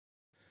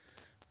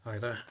Hi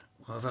there.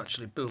 Well, I've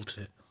actually built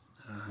it.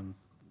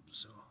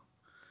 So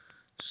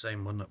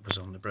same one that was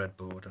on the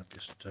breadboard. I've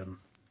just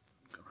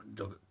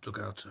dug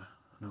out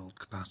an old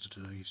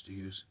capacitor I used to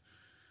use,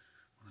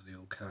 one of the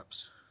old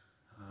caps.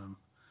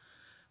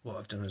 What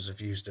I've done is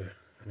I've used an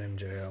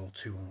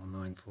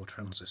MJL+21194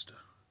 transistor.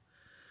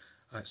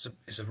 It's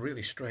a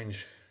really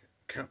strange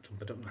cap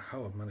dump. I don't know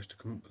how I've managed to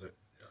come up with it.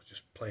 I was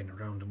just playing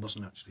around and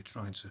wasn't actually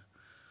trying to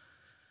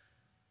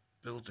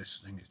build this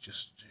thing. It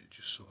just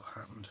sort of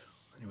happened.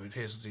 Anyway,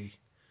 here's the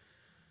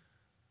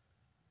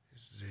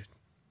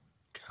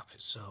cap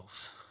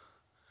itself.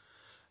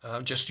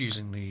 I'm just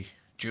using the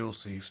Joule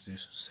thief, the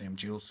same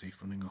Joule thief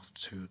running off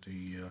to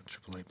the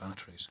AAA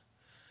batteries.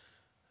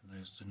 And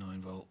there's the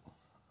 9-volt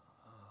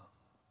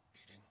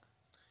reading.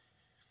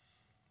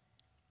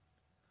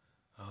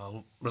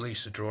 I'll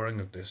release a drawing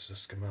of this, a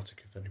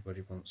schematic, if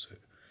anybody wants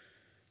it.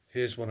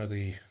 Here's one of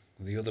the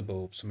other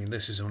bulbs. I mean,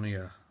 this is only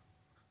a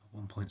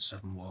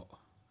 1.7 watt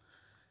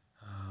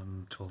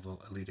 12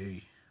 volt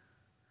LED.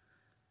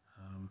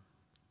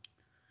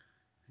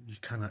 You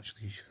can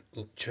actually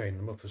chain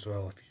them up as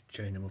well. If you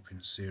chain them up in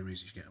a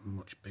series, you get a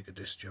much bigger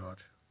discharge.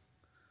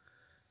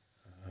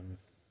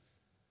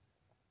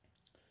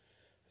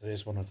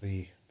 There's one of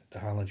the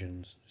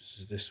halogens.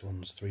 This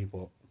one's 3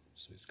 watt,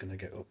 so it's going to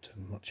get up to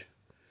much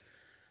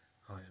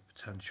higher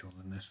potential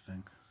than this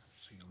thing.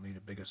 So you'll need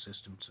a bigger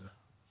system to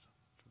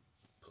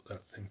put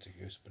that thing to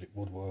use, but it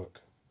would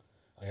work.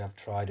 I have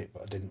tried it,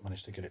 but I didn't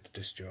manage to get it to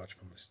discharge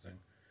from this thing.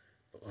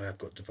 But I have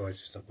got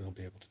devices that will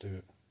be able to do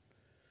it.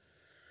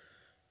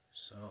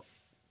 So,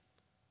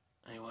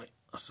 anyway,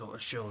 I thought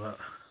I'd show that.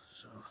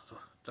 So,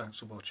 thanks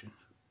for watching.